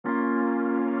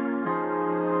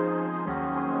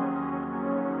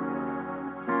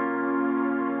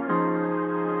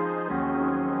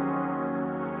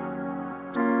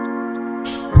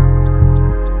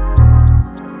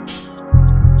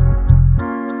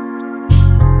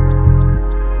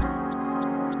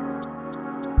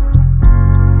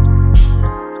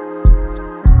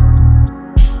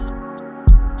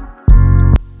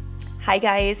Hi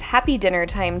guys, happy dinner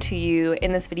time to you.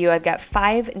 In this video, I've got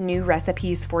 5 new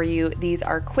recipes for you. These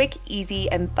are quick, easy,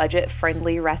 and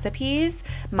budget-friendly recipes.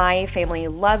 My family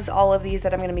loves all of these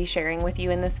that I'm going to be sharing with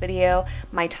you in this video.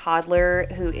 My toddler,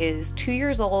 who is 2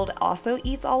 years old, also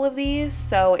eats all of these.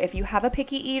 So if you have a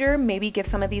picky eater, maybe give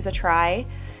some of these a try.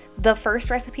 The first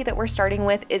recipe that we're starting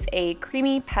with is a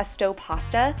creamy pesto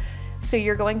pasta. So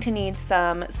you're going to need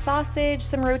some sausage,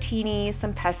 some rotini,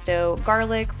 some pesto,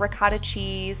 garlic, ricotta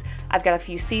cheese. I've got a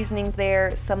few seasonings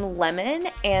there, some lemon,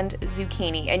 and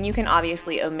zucchini. And you can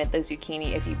obviously omit the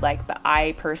zucchini if you'd like, but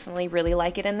I personally really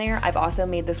like it in there. I've also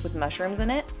made this with mushrooms in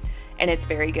it, and it's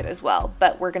very good as well.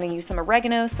 But we're gonna use some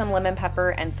oregano, some lemon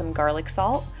pepper, and some garlic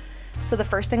salt. So the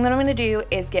first thing that I'm gonna do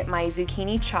is get my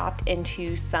zucchini chopped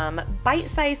into some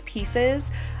bite-sized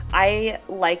pieces. I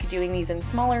like doing these in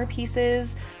smaller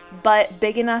pieces, but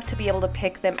big enough to be able to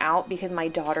pick them out because my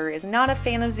daughter is not a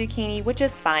fan of zucchini, which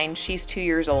is fine. She's 2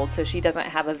 years old, so she doesn't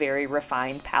have a very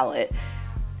refined palate.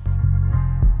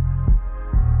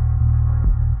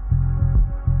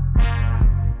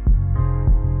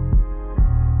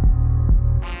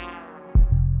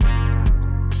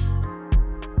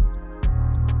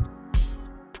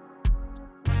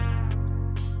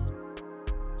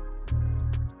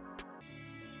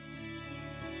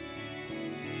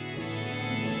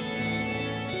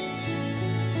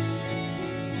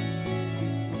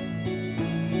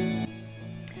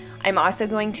 I'm also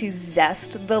going to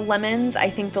zest the lemons. I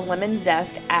think the lemon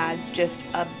zest adds just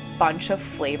a bunch of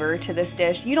flavor to this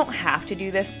dish. You don't have to do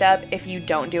this step. If you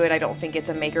don't do it, I don't think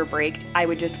it's a make or break. I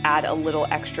would just add a little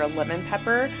extra lemon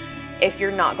pepper if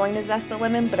you're not going to zest the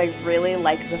lemon, but I really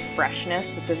like the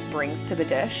freshness that this brings to the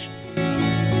dish.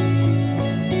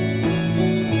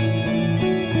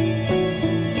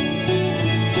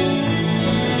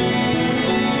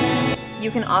 You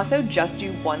can also just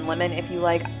do 1 lemon if you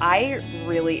like. I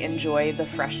really enjoy the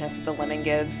freshness that the lemon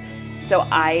gives, so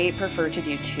I prefer to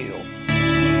do 2.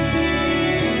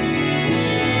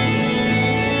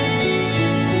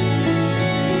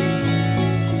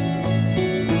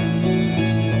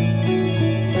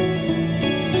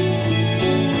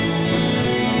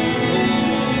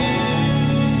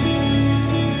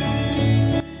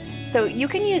 So you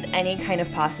can use any kind of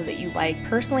pasta that you like.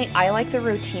 Personally, I like the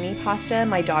rotini pasta.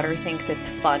 My daughter thinks it's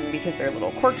fun because they're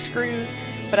little corkscrews,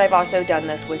 but I've also done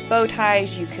this with bow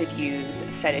ties. You could use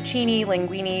fettuccine,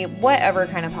 linguine, whatever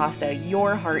kind of pasta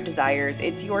your heart desires.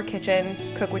 It's your kitchen,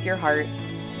 cook with your heart.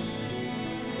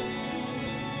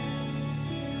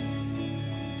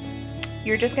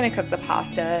 You're just gonna cook the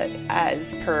pasta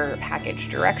as per package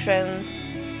directions,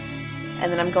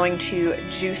 and then I'm going to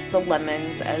juice the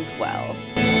lemons as well.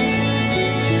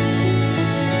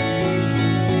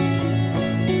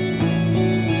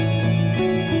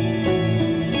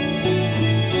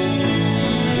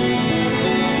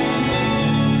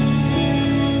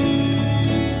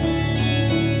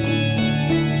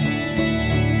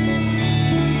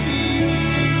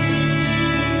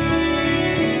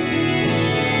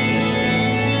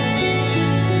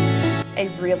 I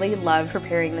really love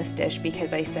preparing this dish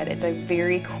because I said it's a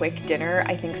very quick dinner.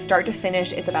 I think start to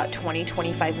finish, it's about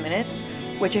 20-25 minutes,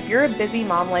 which if you're a busy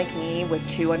mom like me with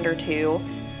 2 under 2,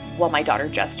 well, my daughter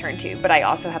just turned 2, but I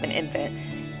also have an infant,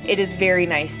 it is very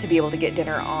nice to be able to get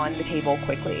dinner on the table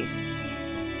quickly.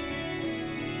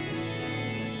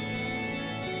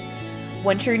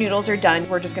 Once your noodles are done,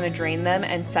 we're just gonna drain them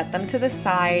and set them to the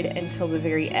side until the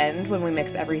very end when we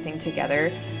mix everything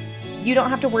together. You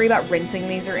don't have to worry about rinsing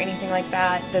these or anything like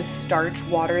that. The starch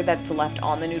water that's left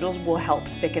on the noodles will help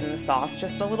thicken the sauce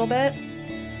just a little bit.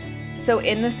 So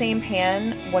in the same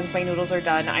pan, once my noodles are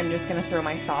done, I'm just gonna throw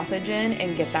my sausage in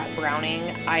and get that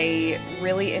browning. I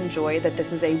really enjoy that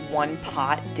this is a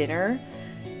 1-pot dinner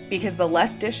because the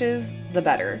less dishes, the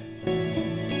better.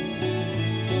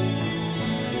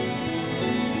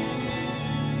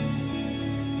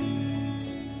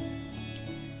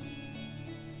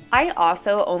 I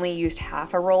also only used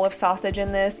half a roll of sausage in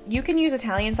this. You can use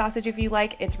Italian sausage if you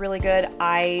like, it's really good.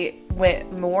 I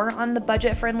went more on the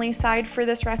budget-friendly side for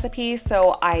this recipe,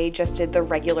 so I just did the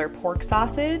regular pork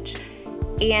sausage,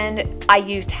 and I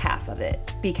used half of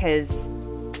it because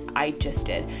I just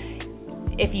did.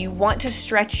 If you want to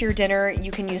stretch your dinner,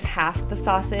 you can use half the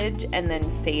sausage and then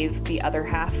save the other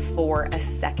half for a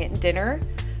second dinner.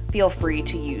 Feel free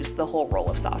to use the whole roll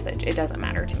of sausage, it doesn't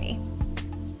matter to me.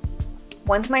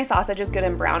 Once my sausage is good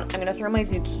and brown, I'm gonna throw my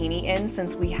zucchini in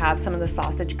since we have some of the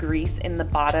sausage grease in the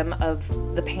bottom of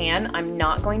the pan. I'm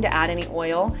not going to add any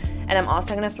oil, and I'm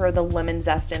also gonna throw the lemon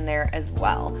zest in there as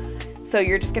well. So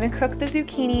you're just gonna cook the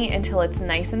zucchini until it's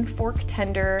nice and fork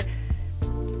tender.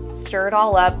 Stir it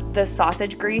all up. The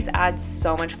sausage grease adds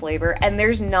so much flavor, and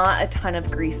there's not a ton of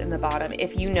grease in the bottom.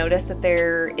 If you notice that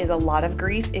there is a lot of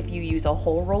grease, if you use a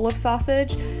whole roll of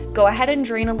sausage, go ahead and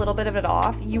drain a little bit of it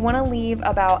off. You want to leave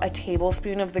about a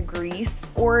tablespoon of the grease,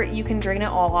 or you can drain it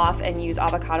all off and use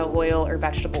avocado oil or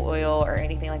vegetable oil or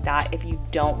anything like that if you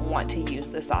don't want to use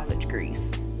the sausage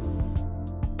grease.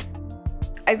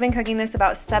 I've been cooking this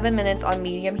about 7 minutes on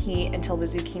medium heat until the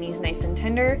zucchini's nice and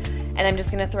tender, and I'm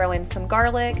just gonna throw in some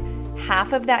garlic,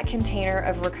 half of that container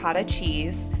of ricotta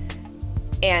cheese,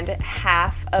 and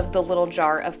half of the little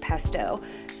jar of pesto.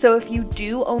 So if you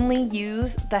do only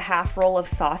use the half roll of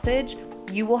sausage,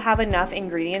 you will have enough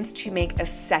ingredients to make a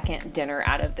second dinner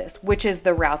out of this, which is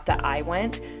the route that I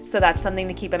went. So that's something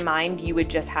to keep in mind. You would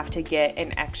just have to get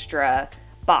an extra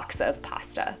box of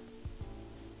pasta.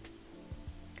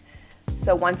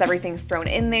 So once everything's thrown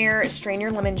in there, strain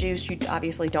your lemon juice. You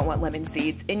obviously don't want lemon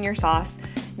seeds in your sauce.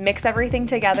 Mix everything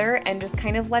together and just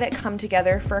kind of let it come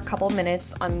together for a couple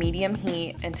minutes on medium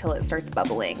heat until it starts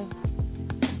bubbling.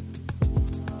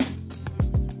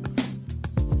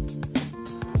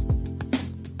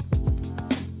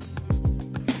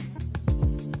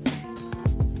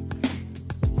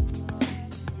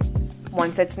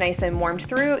 Once it's nice and warmed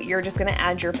through, you're just gonna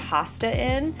add your pasta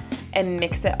in and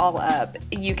mix it all up.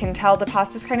 You can tell the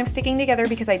pasta's kind of sticking together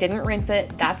because I didn't rinse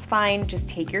it. That's fine. Just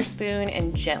take your spoon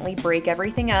and gently break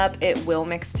everything up. It will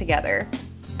mix together.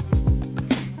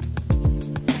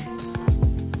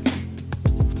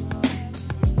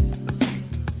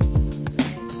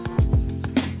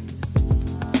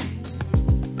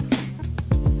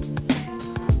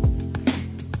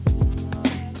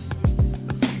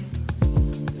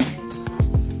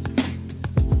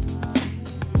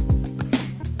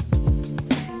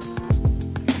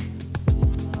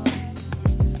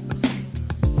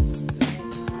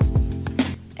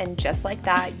 And just like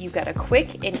that, you've got a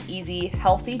quick and easy,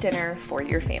 healthy dinner for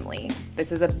your family.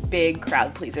 This is a big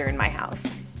crowd pleaser in my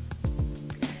house.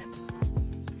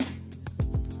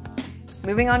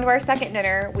 Moving on to our second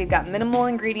dinner, we've got minimal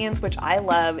ingredients, which I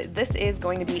love. This is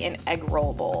going to be an egg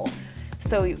roll bowl.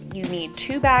 So you need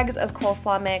 2 bags of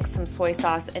coleslaw mix, some soy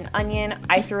sauce, and onion.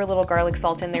 I threw a little garlic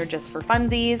salt in there just for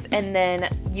funsies, and then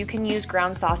you can use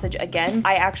ground sausage again.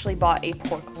 I actually bought a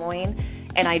pork loin,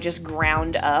 and I just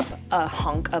ground up a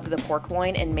hunk of the pork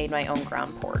loin and made my own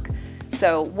ground pork.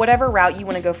 So whatever route you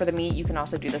want to go for the meat, you can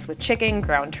also do this with chicken,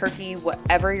 ground turkey,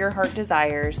 whatever your heart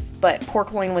desires. But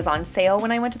pork loin was on sale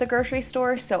when I went to the grocery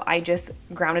store, so I just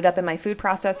ground it up in my food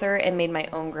processor and made my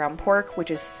own ground pork, which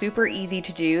is super easy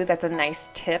to do. That's a nice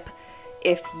tip.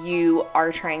 If you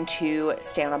are trying to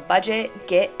stay on a budget,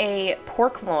 get a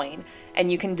pork loin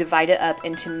and you can divide it up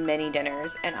into many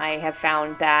dinners. And I have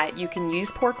found that you can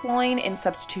use pork loin in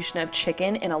substitution of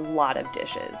chicken in a lot of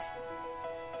dishes.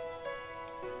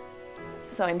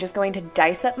 So I'm just going to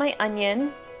dice up my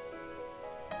onion.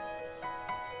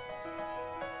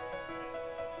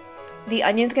 The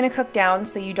onion's gonna cook down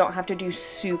so you don't have to do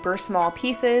super small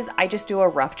pieces. I just do a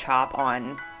rough chop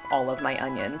on all of my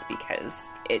onions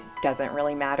because it doesn't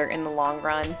really matter in the long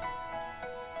run.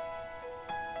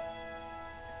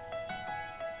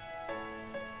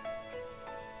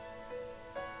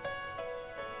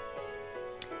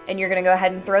 And you're gonna go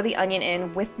ahead and throw the onion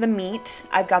in with the meat.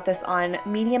 I've got this on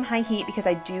medium-high heat because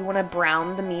I do wanna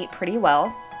brown the meat pretty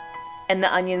well. And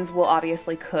the onions will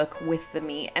obviously cook with the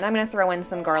meat. And I'm gonna throw in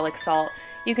some garlic salt.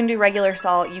 You can do regular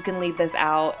salt, you can leave this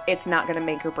out. It's not gonna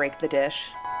make or break the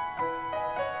dish.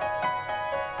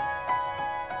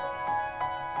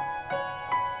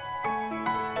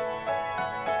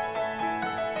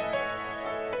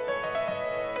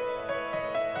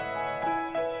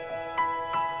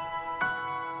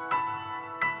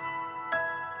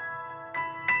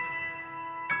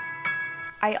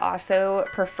 I also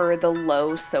prefer the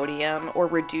low sodium or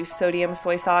reduced sodium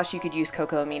soy sauce. You could use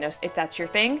cocoa aminos if that's your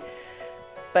thing.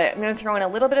 But I'm gonna throw in a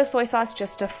little bit of soy sauce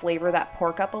just to flavor that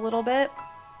pork up a little bit.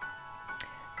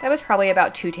 That was probably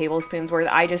about 2 tablespoons worth.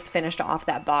 I just finished off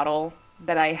that bottle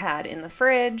that I had in the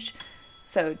fridge.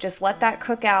 So just let that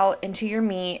cook out into your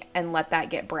meat and let that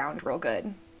get browned real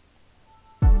good.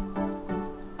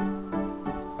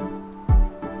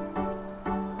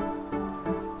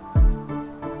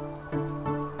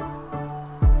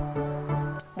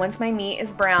 Once my meat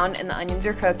is browned and the onions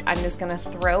are cooked, I'm just gonna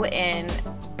throw in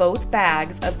both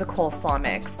bags of the coleslaw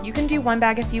mix. You can do 1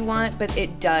 bag if you want, but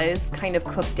it does kind of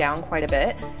cook down quite a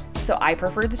bit. So I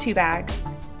prefer the 2 bags.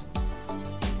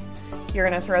 You're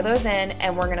gonna throw those in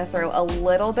and we're gonna throw a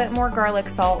little bit more garlic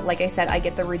salt. Like I said, I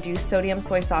get the reduced sodium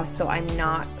soy sauce, so I'm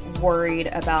not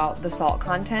worried about the salt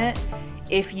content.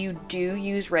 If you do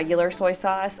use regular soy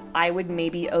sauce, I would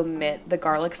maybe omit the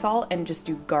garlic salt and just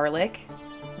do garlic.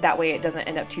 That way it doesn't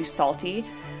end up too salty.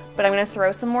 But I'm gonna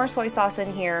throw some more soy sauce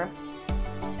in here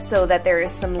so that there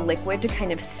is some liquid to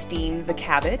kind of steam the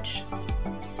cabbage.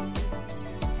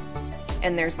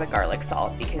 And there's the garlic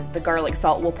salt, because the garlic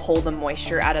salt will pull the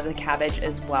moisture out of the cabbage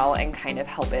as well and kind of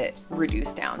help it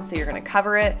reduce down. So you're gonna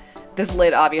cover it. This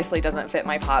lid obviously doesn't fit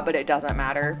my pot, but it doesn't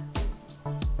matter.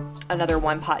 Another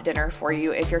one pot dinner for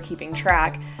you if you're keeping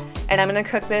track. And I'm gonna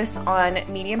cook this on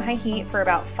medium-high heat for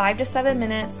about 5 to 7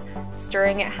 minutes,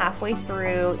 stirring it halfway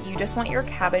through. You just want your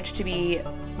cabbage to be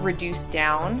reduced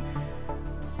down.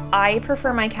 I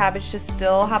prefer my cabbage to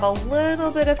still have a little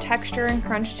bit of texture and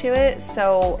crunch to it,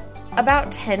 so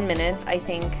about 10 minutes I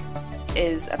think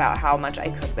is about how much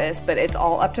I cook this, but it's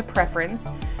all up to preference.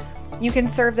 You can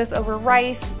serve this over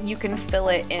rice, you can fill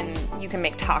it in, you can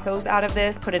make tacos out of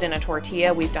this, put it in a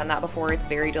tortilla. We've done that before, it's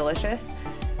very delicious.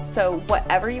 So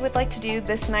whatever you would like to do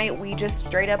this night, we just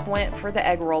straight up went for the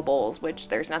egg roll bowls, which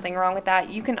there's nothing wrong with that.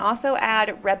 You can also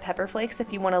add red pepper flakes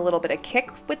if you want a little bit of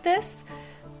kick with this,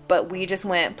 but we just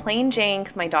went plain Jane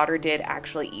because my daughter did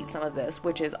actually eat some of this,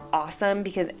 which is awesome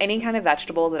because any kind of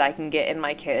vegetable that I can get in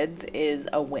my kids is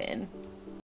a win.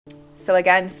 So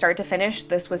again, start to finish,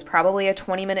 this was probably a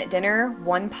 20-minute dinner,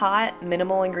 one pot,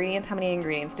 minimal ingredients. How many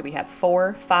ingredients do we have?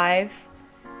 4, 5?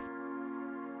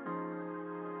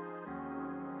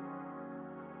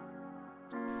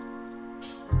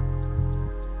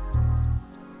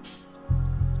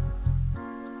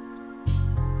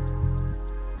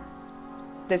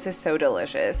 This is so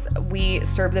delicious. We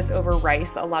serve this over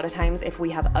rice a lot of times. If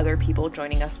we have other people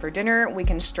joining us for dinner, we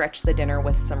can stretch the dinner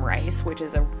with some rice, which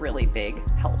is a really big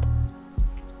help.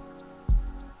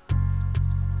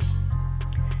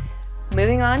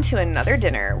 Moving on to another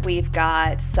dinner, we've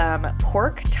got some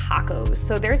pork tacos.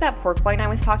 So there's that pork loin I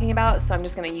was talking about, so I'm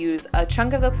just gonna use a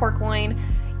chunk of the pork loin.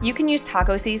 You can use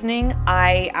taco seasoning.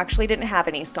 I actually didn't have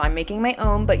any, so I'm making my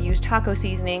own, but use taco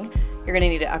seasoning. You're gonna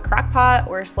need a crock pot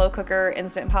or a slow cooker,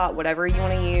 instant pot, whatever you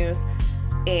wanna use,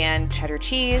 and cheddar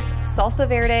cheese, salsa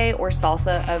verde or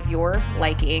salsa of your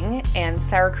liking, and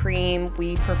sour cream.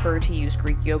 We prefer to use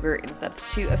Greek yogurt in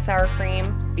substitute of sour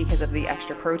cream because of the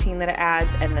extra protein that it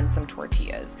adds, and then some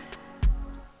tortillas.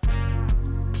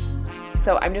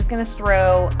 So I'm just gonna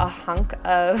throw a hunk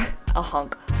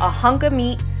of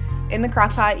meat in the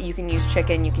crock pot. You can use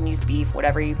chicken, you can use beef,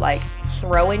 whatever you'd like.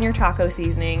 Throw in your taco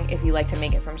seasoning. If you like to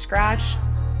make it from scratch,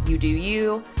 you do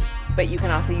you, but you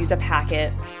can also use a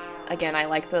packet. Again, I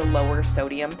like the lower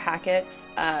sodium packets.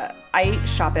 I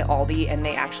shop at Aldi and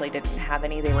they actually didn't have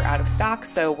any. They were out of stock,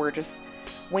 so we're just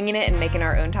winging it and making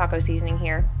our own taco seasoning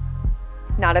here.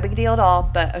 Not a big deal at all,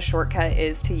 but a shortcut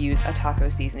is to use a taco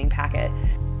seasoning packet.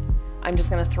 I'm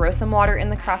just gonna throw some water in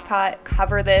the crock pot,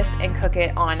 cover this, and cook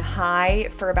it on high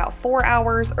for about 4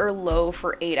 hours or low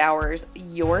for 8 hours,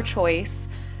 your choice.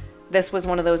 This was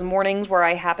one of those mornings where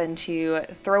I happened to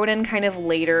throw it in kind of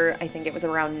later. I think it was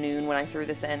around noon when I threw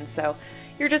this in. So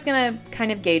you're just gonna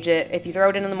kind of gauge it. If you throw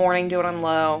it in the morning, do it on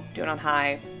low, do it on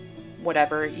high,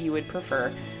 whatever you would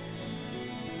prefer.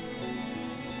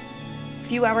 A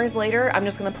few hours later, I'm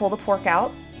just gonna pull the pork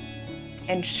out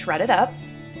and shred it up.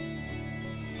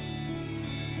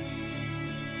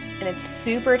 And it's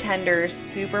super tender,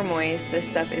 super moist. This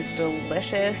stuff is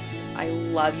delicious. I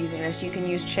love using this. You can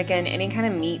use chicken, any kind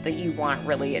of meat that you want,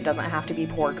 really. It doesn't have to be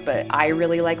pork, but I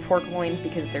really like pork loins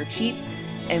because they're cheap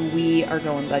and we are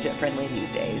going budget friendly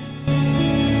these days.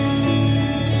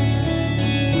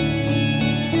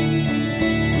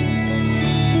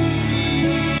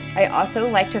 I also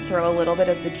like to throw a little bit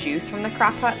of the juice from the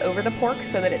crock pot over the pork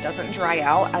so that it doesn't dry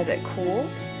out as it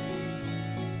cools.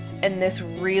 And this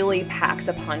really packs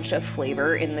a punch of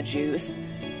flavor in the juice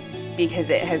because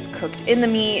it has cooked in the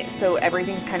meat, so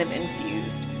everything's kind of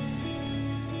infused.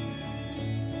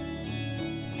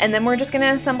 And then we're just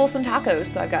gonna assemble some tacos.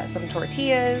 So I've got some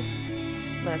tortillas.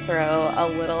 I'm gonna throw a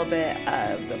little bit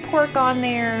of the pork on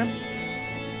there.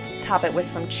 Top it with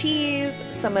some cheese,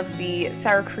 some of the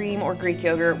sour cream or Greek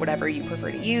yogurt, whatever you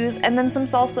prefer to use, and then some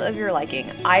salsa of your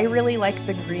liking. I really like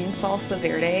the green salsa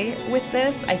verde with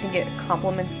this. I think it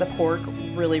complements the pork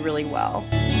really, really well.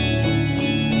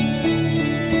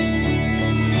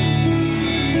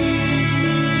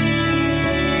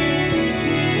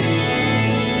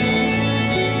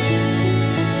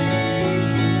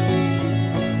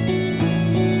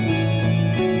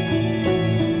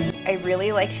 I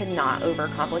really like to not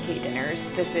overcomplicate dinners.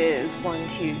 This is 1,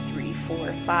 2, 3,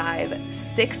 4, 5,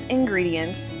 6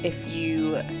 ingredients if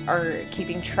you are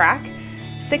keeping track.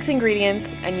 6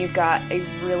 ingredients and you've got a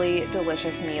really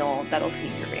delicious meal that'll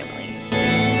feed your family.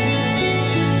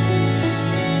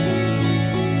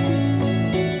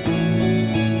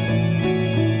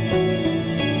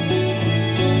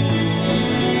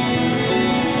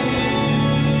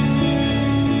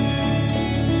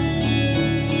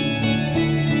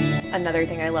 Another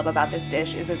thing I love about this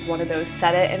dish is it's one of those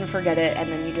set it and forget it,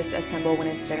 and then you just assemble when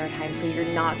it's dinner time. So you're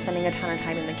not spending a ton of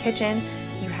time in the kitchen.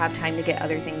 You have time to get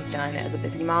other things done. As a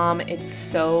busy mom, it's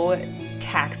so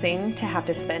taxing to have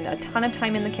to spend a ton of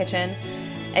time in the kitchen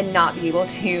and not be able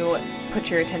to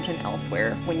put your attention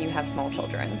elsewhere when you have small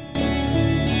children.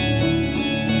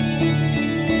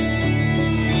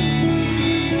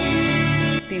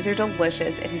 These are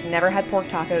delicious. If you've never had pork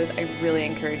tacos, I really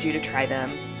encourage you to try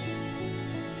them.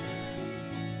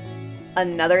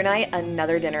 Another night,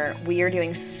 another dinner. We are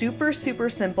doing super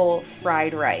simple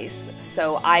fried rice.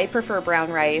 So I prefer brown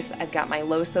rice. I've got my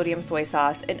low sodium soy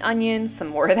sauce, an onion, some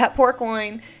more of that pork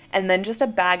loin, and then just a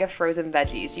bag of frozen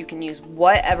veggies. You can use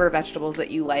whatever vegetables that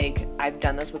you like. I've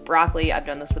done this with broccoli. I've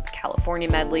done this with California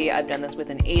medley. I've done this with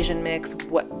an Asian mix,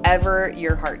 whatever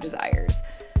your heart desires.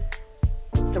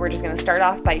 So we're just gonna start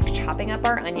off by chopping up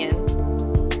our onion.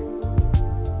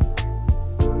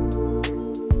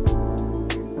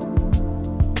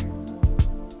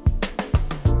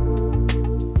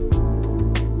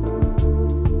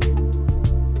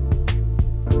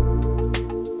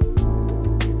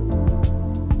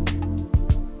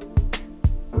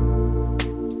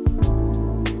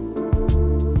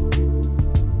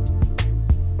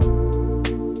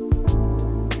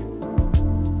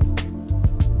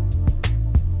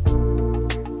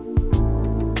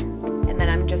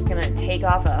 Take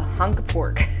off a hunk of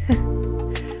pork.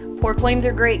 Pork loins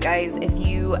are great, guys. If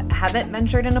you haven't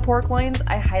ventured into pork loins,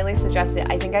 I highly suggest it.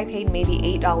 I think I paid maybe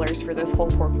 $8 for this whole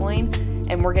pork loin,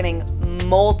 and we're getting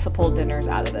multiple dinners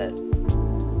out of it.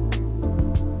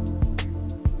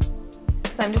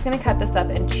 So I'm just gonna cut this up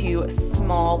into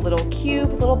small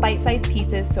little bite-sized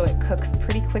pieces so it cooks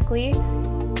pretty quickly.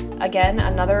 Again,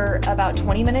 another about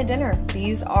 20-minute dinner.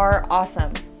 These are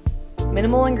awesome.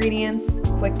 Minimal ingredients,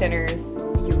 quick dinners,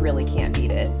 you really can't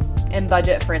beat it. And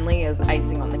budget friendly is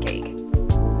icing on the cake.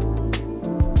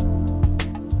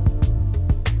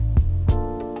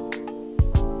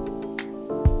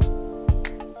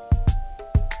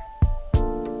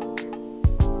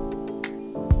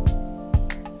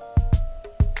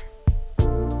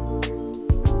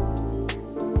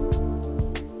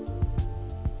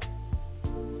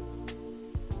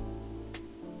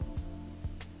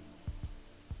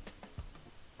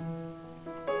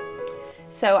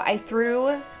 So I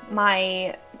threw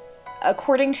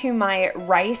according to my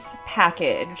rice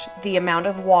package, the amount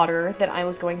of water that I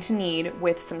was going to need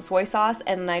with some soy sauce,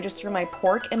 and then I just threw my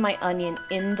pork and my onion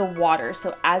in the water.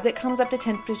 So as it comes up to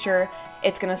temperature,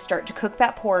 it's gonna start to cook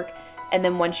that pork, and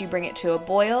then once you bring it to a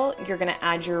boil, you're gonna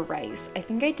add your rice. I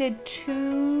think I did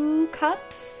 2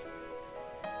 cups.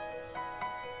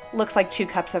 Looks like 2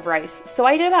 cups of rice. So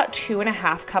I did about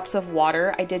 2.5 cups of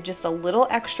water. I did just a little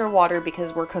extra water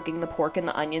because we're cooking the pork and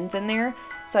the onions in there.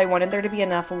 So I wanted there to be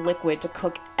enough liquid to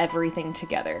cook everything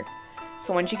together.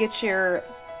 So once you get your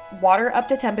water up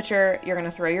to temperature, you're gonna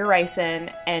throw your rice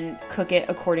in and cook it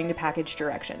according to package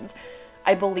directions.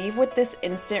 I believe with this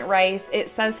instant rice, it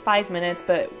says 5 minutes,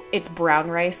 but it's brown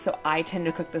rice, so I tend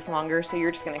to cook this longer. So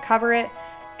you're just gonna cover it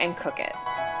and cook it.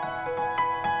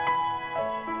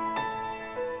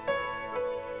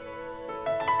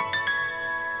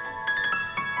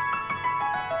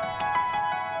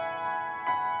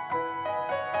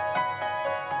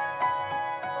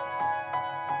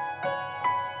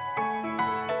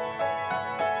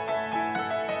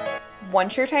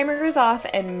 Once your timer goes off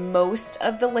and most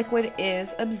of the liquid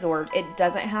is absorbed, it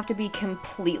doesn't have to be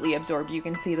completely absorbed. You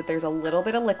can see that there's a little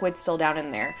bit of liquid still down in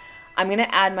there. I'm gonna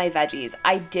add my veggies.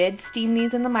 I did steam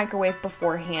these in the microwave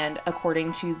beforehand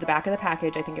according to the back of the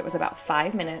package. I think it was about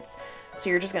 5 minutes. So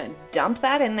you're just gonna dump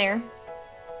that in there.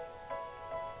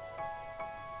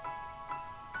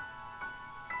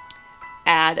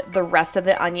 Add the rest of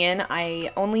the onion.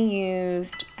 I only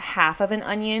used half of an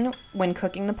onion when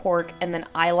cooking the pork, and then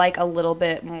I like a little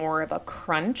bit more of a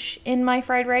crunch in my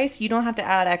fried rice. You don't have to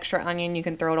add extra onion, you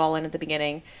can throw it all in at the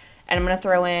beginning. And I'm gonna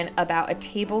throw in about a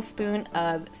tablespoon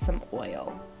of some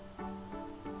oil.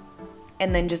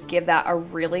 And then just give that a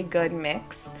really good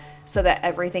mix so that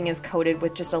everything is coated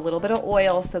with just a little bit of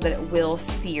oil so that it will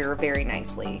sear very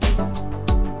nicely.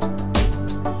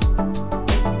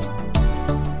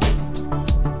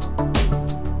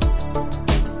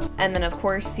 And then of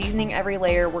course, seasoning every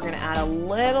layer, we're gonna add a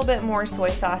little bit more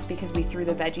soy sauce because we threw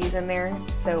the veggies in there.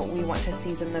 So we want to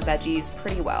season the veggies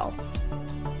pretty well.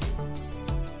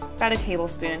 About a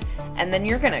tablespoon. And then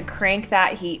you're gonna crank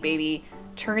that heat, baby.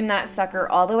 Turn that sucker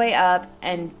all the way up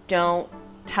and don't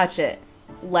touch it.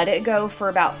 Let it go for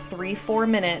about 3-4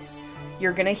 minutes.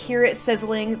 You're gonna hear it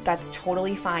sizzling, that's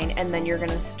totally fine, and then you're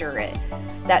gonna stir it.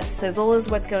 That sizzle is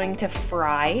what's going to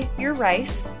fry your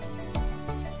rice.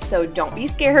 So don't be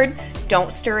scared,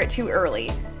 don't stir it too early.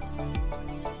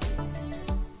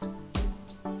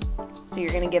 So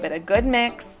you're gonna give it a good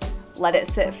mix, let it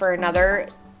sit for another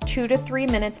 2 to 3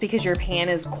 minutes because your pan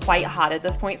is quite hot at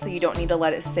this point, so you don't need to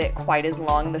let it sit quite as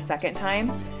long the second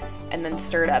time, and then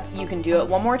stir it up. You can do it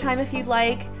one more time if you'd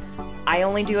like. I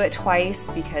only do it twice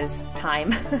because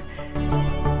time.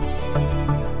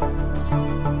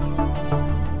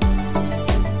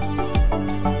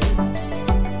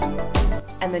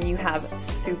 And then you have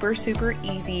super, super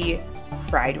easy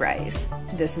fried rice.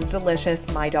 This is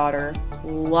delicious. My daughter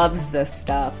loves this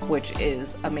stuff, which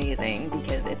is amazing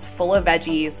because it's full of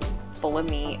veggies, full of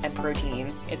meat and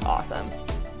protein. It's awesome.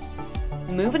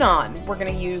 Moving on, we're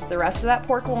gonna use the rest of that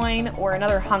pork loin or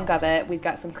another hunk of it. We've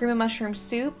got some cream of mushroom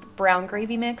soup, brown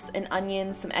gravy mix, and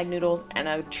onions, some egg noodles, and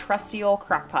a trusty old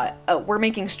crock pot. Oh, we're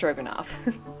making stroganoff.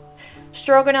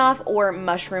 Stroganoff or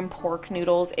mushroom pork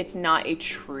noodles. It's not a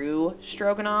true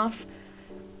stroganoff,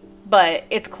 but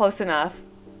it's close enough.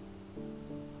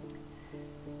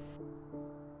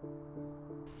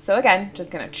 So again, just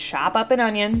gonna chop up an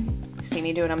onion. You've seen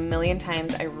me do it a million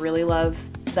times. I really love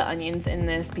the onions in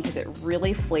this because it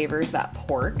really flavors that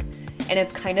pork, and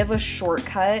it's kind of a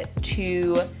shortcut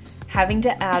to having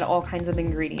to add all kinds of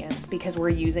ingredients because we're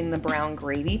using the brown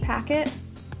gravy packet,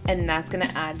 and that's gonna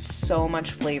add so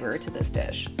much flavor to this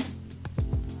dish.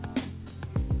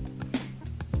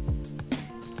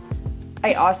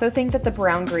 I also think that the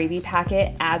brown gravy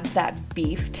packet adds that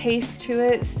beef taste to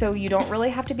it, so you don't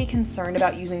really have to be concerned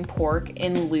about using pork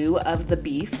in lieu of the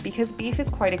beef because beef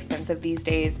is quite expensive these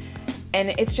days, and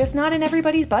it's just not in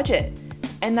everybody's budget,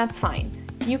 and that's fine.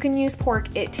 You can use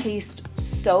pork. It tastes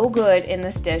so good in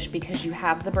this dish because you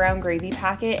have the brown gravy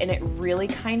packet, and it really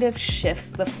kind of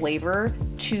shifts the flavor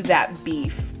to that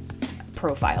beef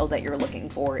profile that you're looking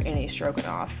for in a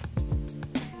stroganoff.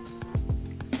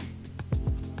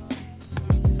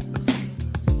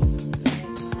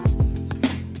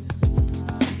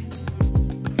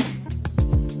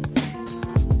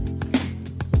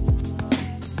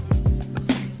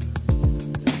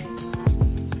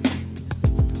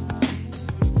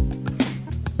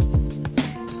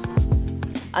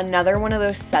 Another one of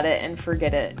those set it and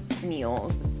forget it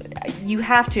meals. You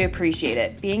have to appreciate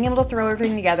it. Being able to throw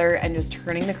everything together and just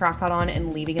turning the crock pot on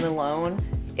and leaving it alone,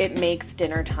 it makes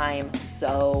dinner time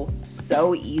so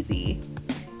easy.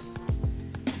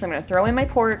 So I'm gonna throw in my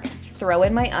pork, throw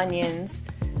in my onions.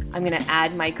 I'm gonna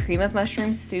add my cream of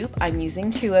mushroom soup. I'm using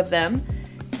 2 of them.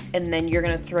 And then you're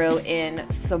gonna throw in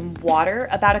some water,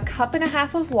 about 1.5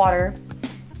 cups of water,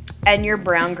 and your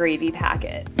brown gravy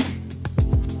packet.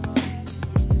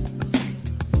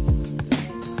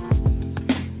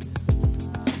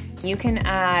 You can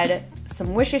add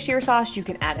some Worcestershire sauce, you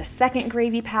can add a second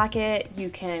gravy packet, you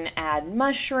can add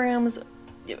mushrooms,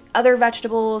 other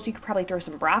vegetables, you could probably throw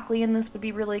some broccoli in. This would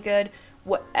be really good.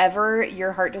 Whatever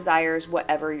your heart desires,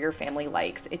 whatever your family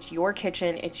likes. It's your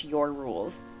kitchen, it's your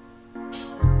rules.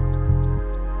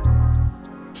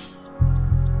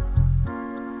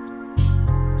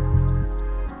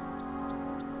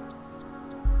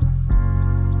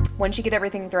 Once you get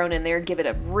everything thrown in there, give it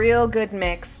a real good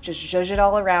mix. Just zhuzh it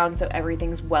all around so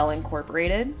everything's well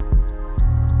incorporated.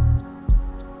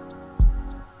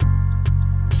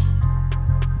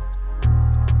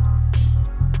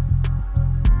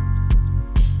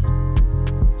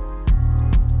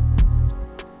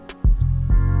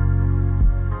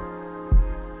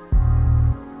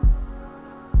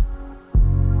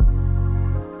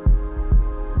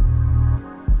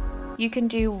 You can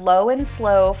do low and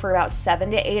slow for about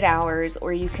 7 to 8 hours,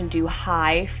 or you can do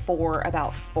high for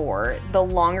about 4. The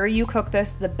longer you cook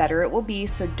this, the better it will be,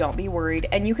 so don't be worried.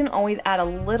 And you can always add a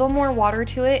little more water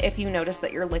to it if you notice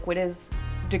that your liquid is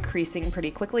decreasing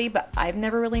pretty quickly, but I've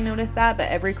never really noticed that, but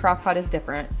every crock pot is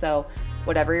different, so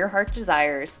whatever your heart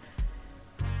desires.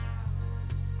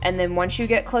 And then once you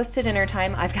get close to dinner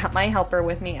time, I've got my helper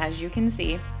with me, as you can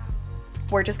see.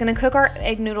 We're just gonna cook our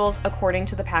egg noodles according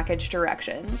to the package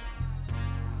directions.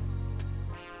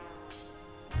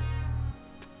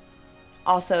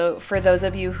 Also, for those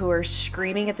of you who are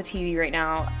screaming at the TV right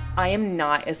now, I am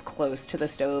not as close to the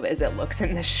stove as it looks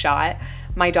in this shot.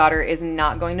 My daughter is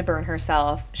not going to burn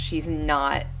herself. She's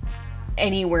not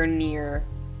anywhere near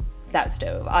that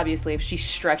stove. Obviously, if she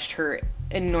stretched her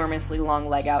enormously long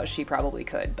leg out, she probably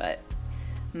could, but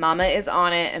Mama is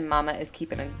on it and Mama is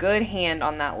keeping a good hand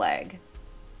on that leg.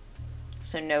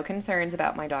 So no concerns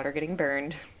about my daughter getting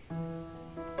burned.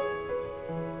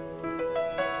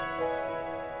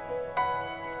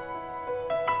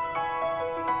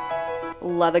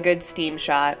 Love a good steam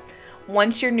shot.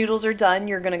 Once your noodles are done,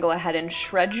 you're gonna go ahead and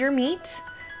shred your meat,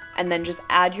 and then just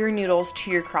add your noodles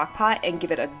to your crock pot and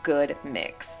give it a good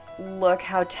mix. Look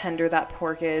how tender that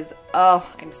pork is.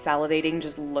 Oh, I'm salivating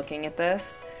just looking at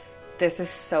this. This is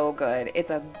so good. It's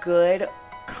a good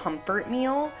comfort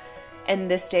meal. And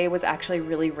this day was actually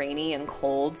really rainy and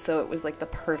cold, so it was like the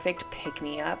perfect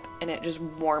pick-me-up, and it just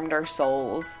warmed our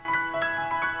souls.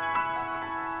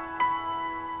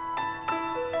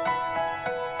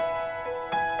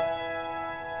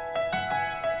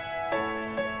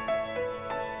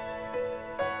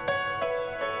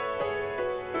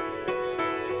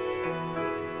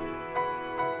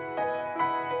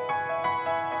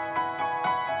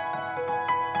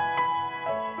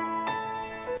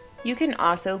 You can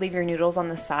also leave your noodles on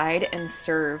the side and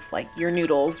serve like your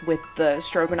noodles with the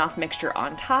stroganoff mixture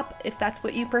on top if that's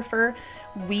what you prefer.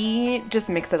 We just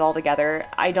mix it all together.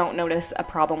 I don't notice a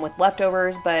problem with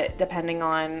leftovers, but depending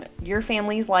on your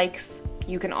family's likes,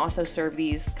 you can also serve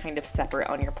these kind of separate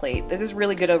on your plate. This is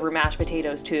really good over mashed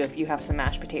potatoes too if you have some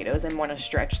mashed potatoes and want to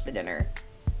stretch the dinner.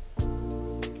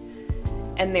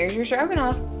 And there's your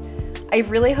stroganoff. I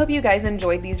really hope you guys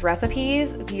enjoyed these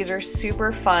recipes. These are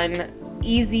super fun,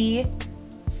 easy,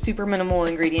 super minimal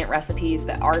ingredient recipes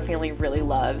that our family really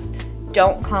loves.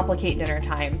 Don't complicate dinner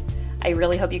time. I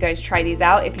really hope you guys try these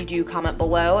out. If you do, comment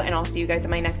below, and I'll see you guys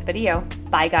in my next video.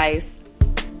 Bye, guys.